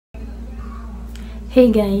Hey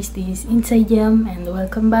guys, this is Insideyam and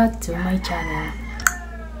welcome back to my channel.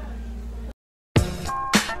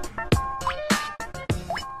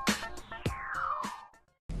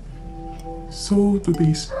 So,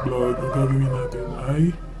 today's vlog, ang gagawin natin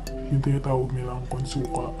ay yung tinatawag nilang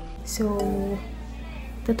CONSUKA. So,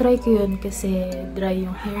 tatry ko yun kasi dry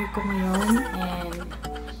yung hair ko ngayon and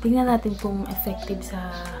tingnan natin kung effective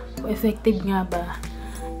nga ba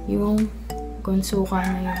yung CONSUKA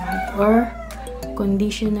na yun or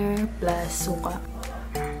conditioner plus suka.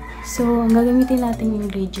 So, ang gagamitin nating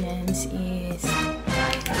ingredients is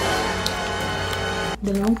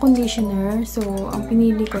dalawang conditioner. So, ang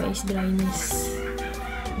pinili ko is dry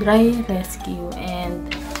rescue and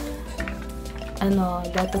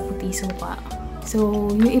dato puti suka.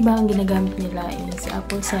 So, yung iba ang ginagamit nila is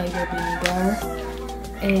apple cider vinegar.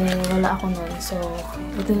 Wala ako nun. So,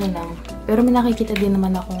 ito na lang. Pero may nakikita din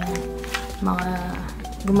naman akong mga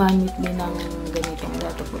gumamit din ng ganitong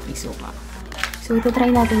dato puti suka. So, ito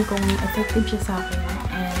try natin kung effective siya sa akin.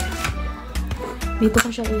 And dito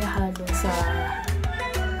ko siya ihalo sa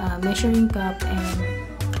measuring cup and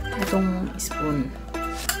itong spoon.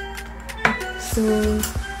 So,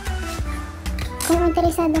 kung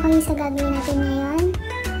interesado kami sa gagawin natin ngayon,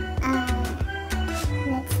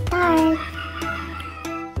 let's start!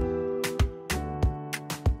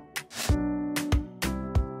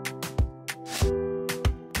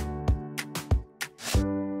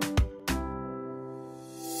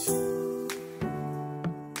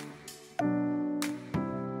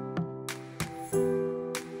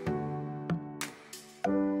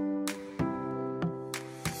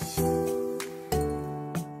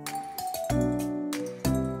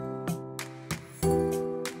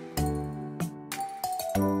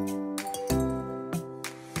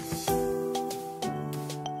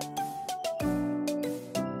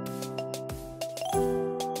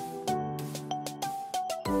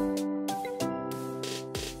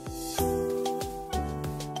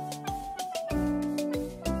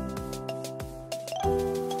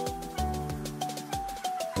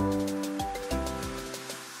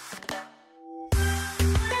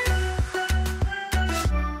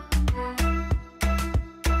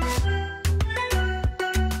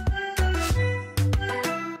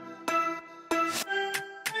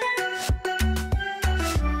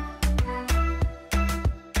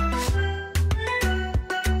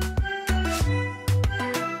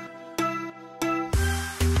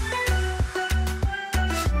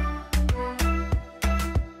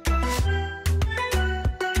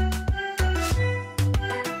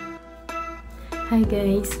 Hi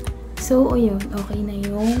guys! So, ayun, okay na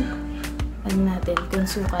yung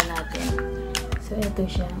CONSUKA natin. So, ito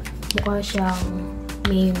siya. Mukha siyang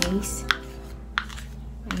mayonnaise.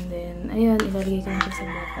 And then, ayun, ilalagay ko na siya sa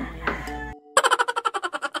buko ngayon.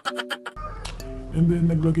 And then,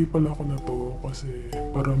 naglagay pala ako na to kasi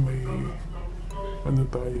para may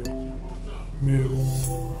merong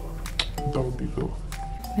tawag dito.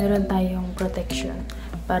 Meron tayong protection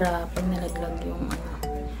para pag nalaglag yung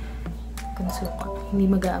CONSUKA, hindi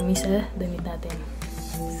mag-aamoy sa damit natin.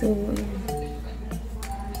 So,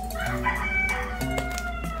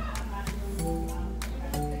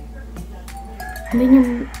 and then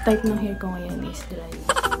yung type ng hair ko ngayon is dry.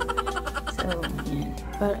 So, yan.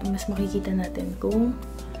 Para mas makikita natin kung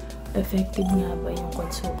effective nga ba yung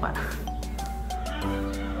CONSUKA.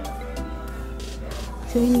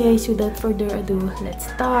 So, yun guys, without further ado, let's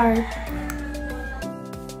start!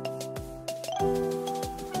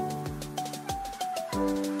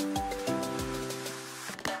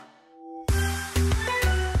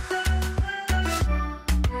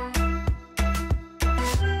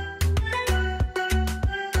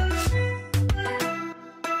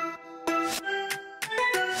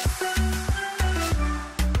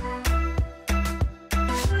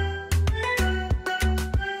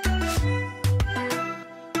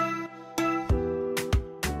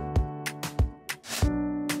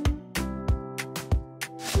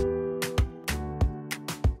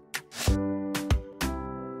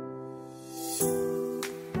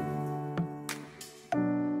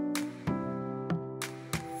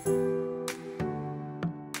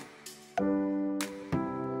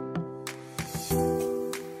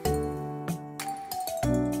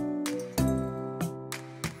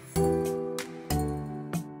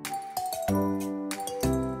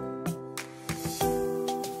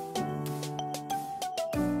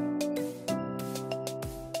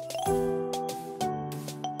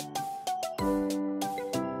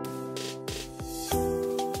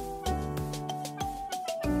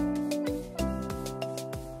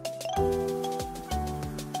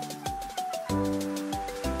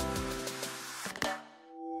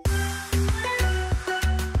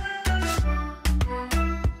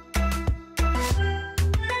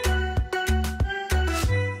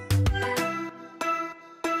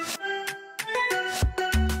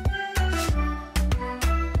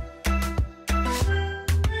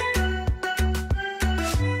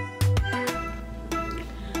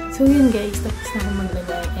 So yun guys, tapos na ako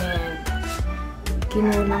maglagay and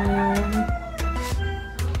kinulang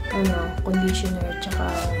yung conditioner tsaka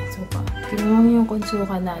suka. Kinulang yung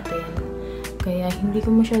konsuka natin. Kaya hindi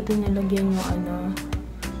ko masyado nilagyan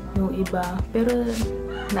yung iba. Pero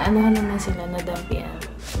naanohan naman sila, nadampian.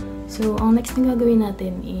 So ang next na gagawin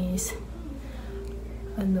natin is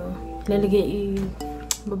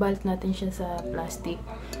babalot natin siya sa plastic.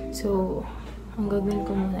 So ang gagawin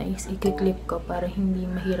ko muna is i-clip ko para hindi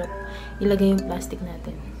mahirap ilagay yung plastic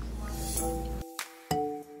natin.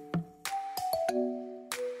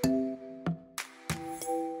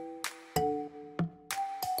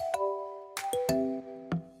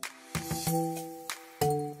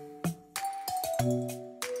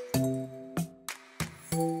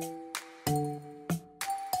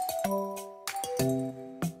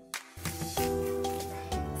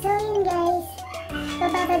 So yun guys,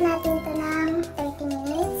 bababad natin ito ng 30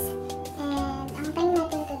 minutes and ang time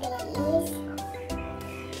natin today is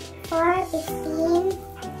 4:15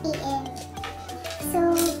 PM. So,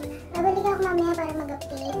 babalik ako mamaya para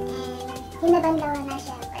mag-update and hinabandawan na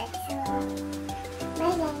syempre. So,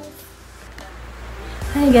 bye guys!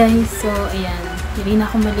 Hi guys! So, ayan. Hindi na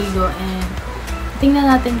ako maligo and tingnan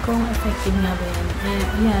natin kung effective nga ba yan.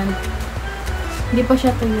 Ayan. Hindi pa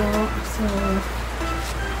siya tuyo. So,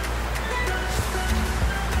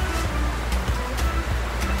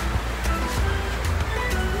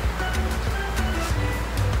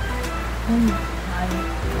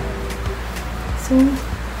 so,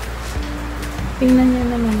 tingnan nyo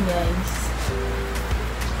naman guys.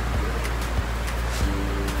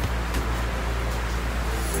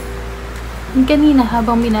 Yung kanina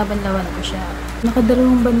habang binabanlawan ko siya,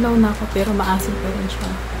 nakadalawang banlaw na ako pero maasim pa rin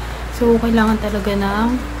siya. So, kailangan talaga ng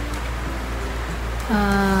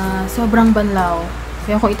sobrang banlaw.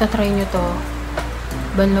 Kaya kung itatry nyo to,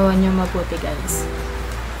 banlawan nyo mabuti guys.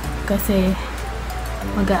 Kasi,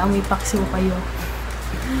 mag-aamoy paksiw kayo.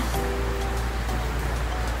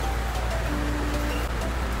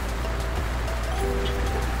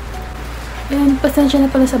 Ayan, pasensya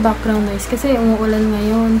na pala sa background noise kasi umuulan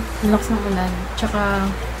ngayon. Malakas ng ulan.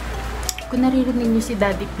 Tsaka, kung naririnig nyo si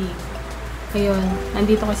Daddy Pig, ayun,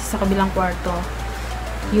 nandito kasi sa kabilang kwarto,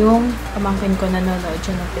 yung pamangkin ko nanonood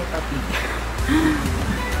siya ng Peppa Pig.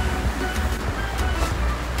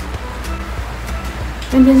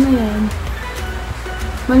 And then, ayan,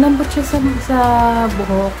 malambot siya sa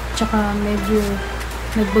buhok, tsaka medyo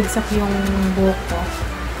nagbagsak yung buhok ko.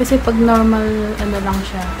 Kasi pag normal, lang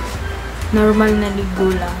siya, normal na ligo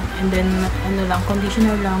lang, and then,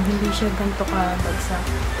 conditioner lang, hindi siya ganito kabagsak.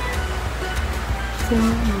 So,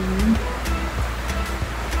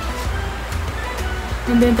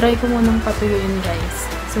 and then, try ko munang patuyuin guys.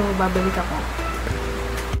 So, babalik ako.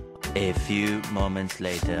 A few moments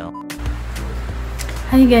later.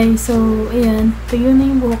 Hi guys, so ayan, tuyo na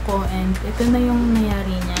yung buhok ko and ito na yung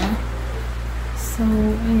nangyari niya. So,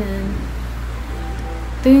 ayan.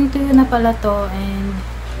 Tuyong-tuyo na pala to and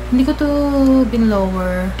hindi ko to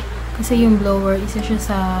binlower kasi yung blower isa siya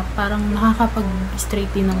sa parang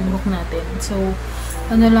nakakapag-straight din ng buhok natin. So,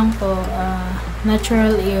 lang to,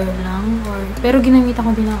 natural air lang pero ginamit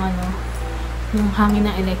ako din ng yung hangin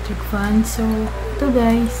ng electric fan. So, ito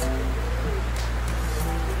guys.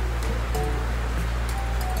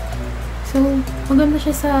 So, maganda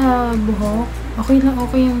siya sa buhok. Okay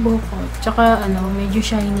yung buhok ko. Tsaka, medyo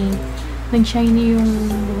shiny. Nag-shiny yung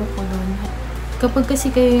buhok ko doon. Kapag kasi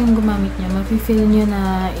kayo yung gumamit niya, mafe-feel niyo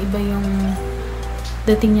na iba yung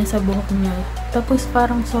dating niya sa buhok niyo. Tapos,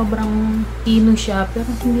 parang sobrang pino siya. Pero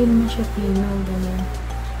hindi naman siya pino. Ganun.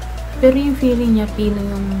 Pero yung feeling niya, pino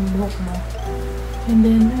yung buhok mo. And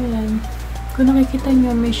then, ayan. Kung nakikita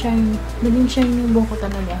niyo, may shine. Naging shiny yung buhok ko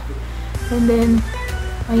talaga. And then,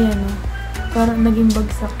 ayan parang naging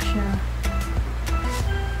bagsak siya.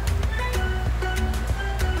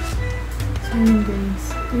 So yun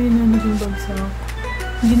guys, ayun na naging bagsak.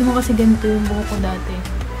 Hindi naman kasi ganito yung buhok ko dati.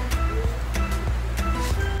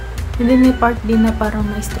 And then may part din na parang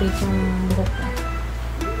ma-straight yung buhok ko.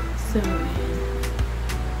 So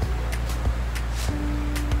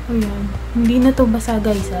ayan, hindi na to basa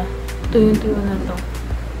guys tuyo-tuyo na to.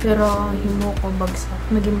 Pero yung buhok ko bagsak,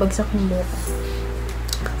 naging bagsak yung buhok ko.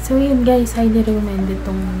 So yun guys, highly recommended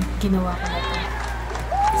itong ginawa ko na to.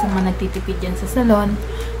 Sa mga nagtitipid dyan sa salon.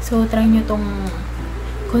 So try nyo tong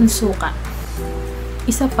CONSUKA.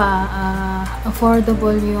 Isa pa,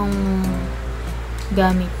 affordable yung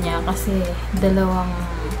gamit niya kasi dalawang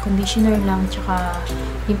conditioner lang tsaka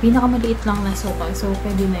yung pinakamaliit lang na suka. So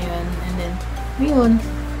pwede na yun. And then, yun.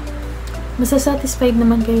 Masasatisfied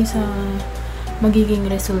naman kayo sa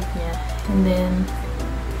magiging result niya. And then,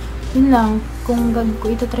 yun lang, kung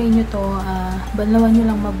ito-try nyo to, banlawan nyo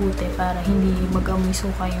lang mabuti para hindi mag-amoy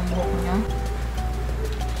suka yung buhok nyo.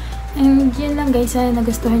 And yun lang guys, sana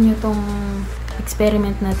nagustuhan nyo tong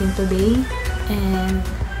experiment natin today. And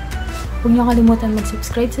huwag nyo kalimutan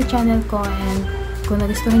mag-subscribe sa channel ko, and kung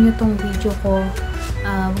nagustuhan nyo tong video ko,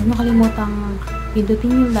 huwag nyo kalimutang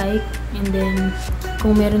pindutin yung like, and then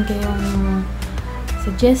kung meron kayong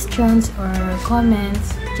suggestions or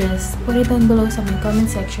comments, just put it down below sa my comment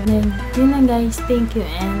section. And yun lang guys, thank you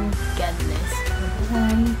and God bless.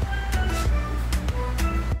 Bye!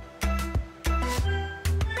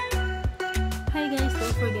 Hi guys,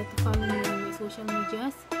 don't forget to follow me on my social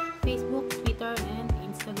medias, Facebook, Twitter, and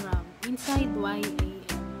Instagram. Insideyam.